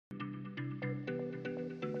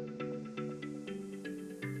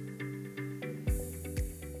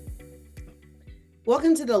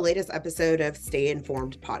Welcome to the latest episode of Stay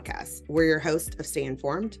Informed podcast. We're your host of Stay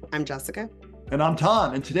Informed. I'm Jessica. And I'm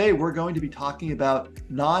Tom. And today we're going to be talking about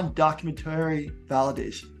non-documentary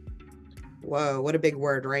validation. Whoa, what a big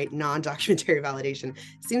word, right? Non-documentary validation.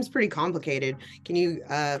 Seems pretty complicated. Can you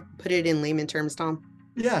put it in layman terms, Tom?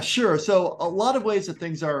 Yeah, sure. So a lot of ways that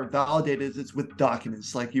things are validated is with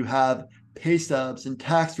documents, like you have pay stubs and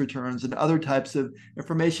tax returns and other types of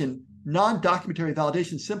information. Non-documentary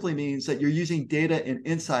validation simply means that you're using data and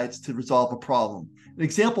insights to resolve a problem. An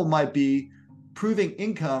example might be proving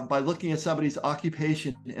income by looking at somebody's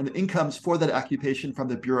occupation and the incomes for that occupation from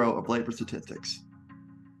the Bureau of Labor Statistics.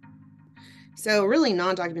 So really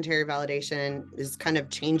non-documentary validation is kind of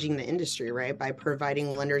changing the industry, right? By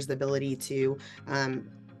providing lenders the ability to,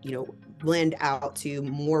 lend out to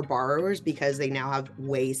more borrowers because they now have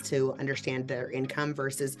ways to understand their income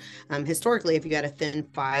versus historically, if you had a thin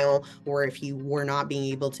file or if you were not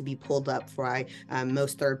being able to be pulled up by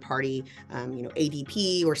most third-party,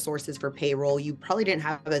 ADP or sources for payroll, you probably didn't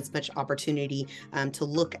have as much opportunity to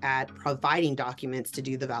look at providing documents to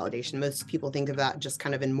do the validation. Most people think of that just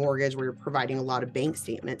kind of in mortgage where you're providing a lot of bank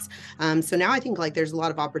statements. So now I think there's a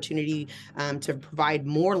lot of opportunity to provide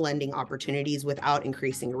more lending opportunities without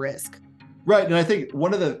increasing risk. Right. And I think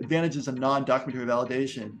one of the advantages of non-documentary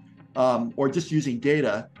validation or just using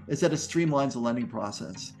data is that it streamlines the lending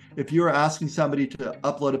process. If you're asking somebody to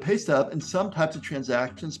upload a pay stub in some types of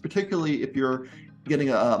transactions, particularly if you're getting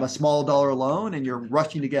a small dollar loan and you're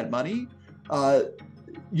rushing to get money,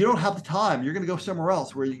 you don't have the time. You're going to go somewhere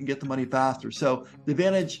else where you can get the money faster. So the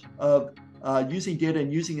advantage of using data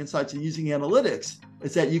and using insights and using analytics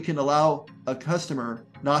is that you can allow a customer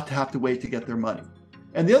not to have to wait to get their money.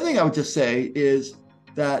 And the other thing I would just say is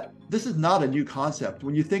that this is not a new concept.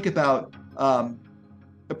 When you think about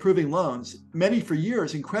approving loans, for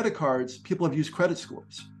years in credit cards, people have used credit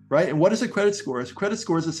scores, right? And what is a credit score? A credit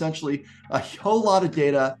score is essentially a whole lot of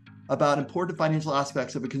data about important financial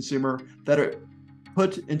aspects of a consumer that are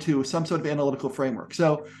put into some sort of analytical framework.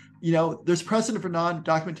 So, there's precedent for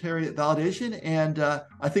non-documentary validation, and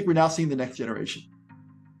I think we're now seeing the next generation.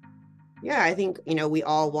 Yeah, I think, we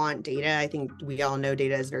all want data. I think we all know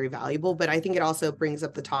data is very valuable, but I think it also brings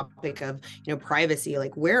up the topic of, privacy,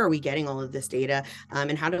 like where are we getting all of this data?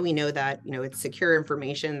 And how do we know that, it's secure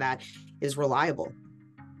information that is reliable?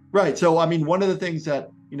 Right. So, one of the things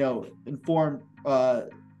that, inform,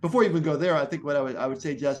 before you even go there, I think what I would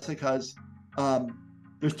say, Jessica, is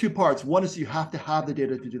there's two parts. One is you have to have the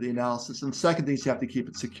data to do the analysis. And the second thing is you have to keep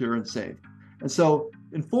it secure and safe. And so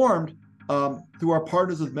Informed, through our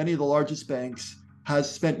partners with many of the largest banks, has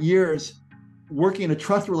spent years working in a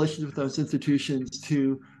trust relationship with those institutions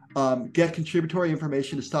to get contributory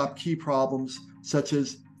information to stop key problems such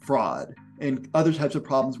as fraud and other types of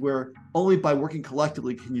problems where only by working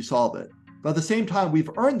collectively can you solve it. But at the same time, we've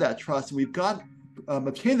earned that trust and we've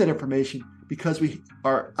obtained that information because we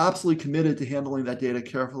are absolutely committed to handling that data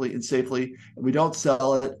carefully and safely, and we don't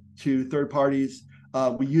sell it to third parties.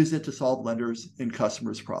 We use it to solve lenders' and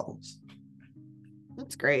customers' problems.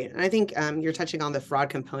 That's great. And I think you're touching on the fraud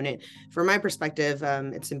component. From my perspective,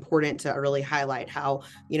 it's important to really highlight how,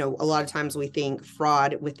 a lot of times we think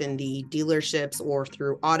fraud within the dealerships or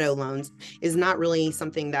through auto loans is not really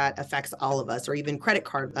something that affects all of us, or even credit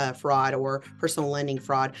card fraud or personal lending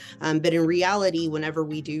fraud. But in reality, whenever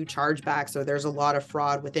we do chargebacks or there's a lot of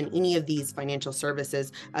fraud within any of these financial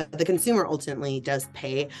services, the consumer ultimately does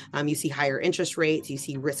pay. You see higher interest rates, you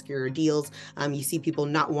see riskier deals, you see people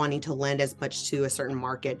not wanting to lend as much to a certain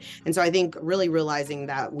market. And so I think really realizing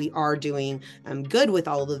that we are doing good with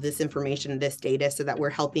all of this information, this data, so that we're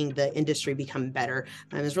helping the industry become better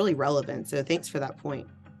is really relevant. So thanks for that point.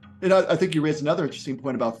 And I think you raised another interesting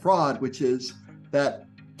point about fraud, which is that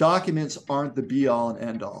documents aren't the be all and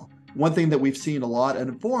end all. One thing that we've seen a lot at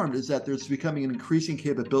Informed is that there's becoming an increasing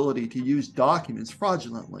capability to use documents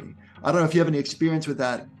fraudulently. I don't know if you have any experience with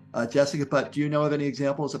that, Jessica, but do you know of any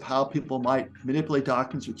examples of how people might manipulate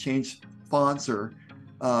documents or change fonts or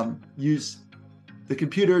use the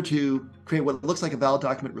computer to create what looks like a valid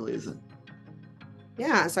document really isn't?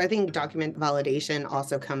 Yeah, so I think document validation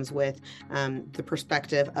also comes with the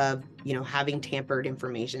perspective of, having tampered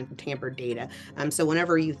information, tampered data. So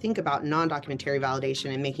whenever you think about non-documentary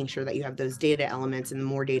validation and making sure that you have those data elements, and the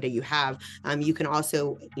more data you have, you can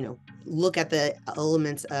also, look at the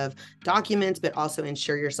elements of documents, but also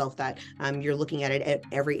ensure yourself that you're looking at it at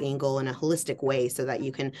every angle in a holistic way so that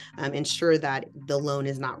you can ensure that the loan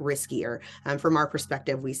is not riskier. From our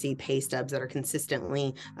perspective, we see pay stubs that are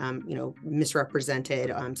consistently,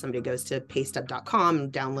 misrepresented. Somebody goes to paystub.com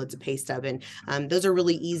and downloads a pay stub, and those are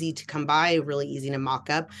really easy to come by, really easy to mock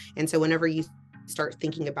up. And so whenever you start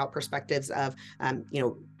thinking about perspectives of,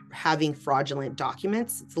 having fraudulent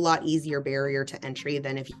documents. It's a lot easier barrier to entry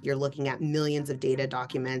than if you're looking at millions of data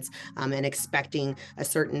documents and expecting a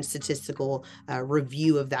certain statistical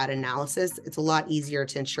review of that analysis. It's a lot easier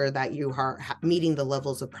to ensure that you are meeting the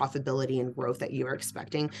levels of profitability and growth that you are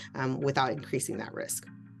expecting without increasing that risk.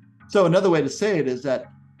 So another way to say it is that,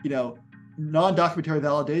 non-documentary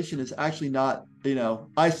validation is actually not,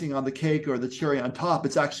 icing on the cake or the cherry on top.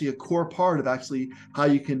 It's actually a core part of actually how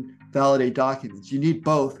you can validate documents. You need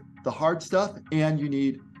both the hard stuff and you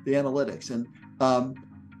need the analytics. And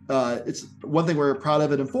it's one thing we're proud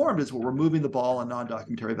of at Informed is we're moving the ball on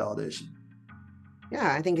non-documentary validation.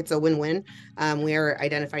 Yeah, I think it's a win-win. We are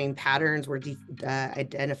identifying patterns, we're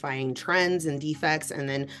identifying trends and defects, and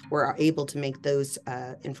then we're able to make those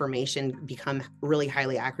information become really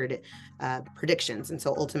highly accurate predictions. And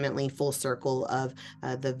so ultimately full circle of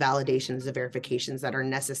the validations, the verifications that are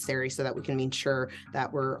necessary so that we can make sure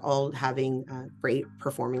that we're all having great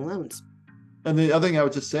performing loans. And the other thing I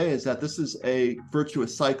would just say is that this is a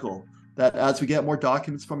virtuous cycle, that as we get more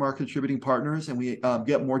documents from our contributing partners and we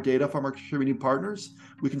get more data from our contributing partners,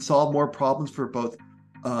 we can solve more problems for both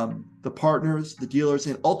the partners, the dealers,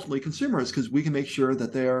 and ultimately consumers, because we can make sure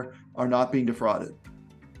that they are not being defrauded.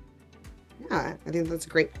 Yeah, I think that's a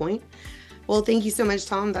great point. Well, thank you so much,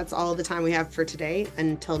 Tom. That's all the time we have for today.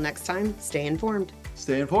 Until next time, stay informed.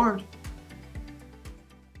 Stay informed.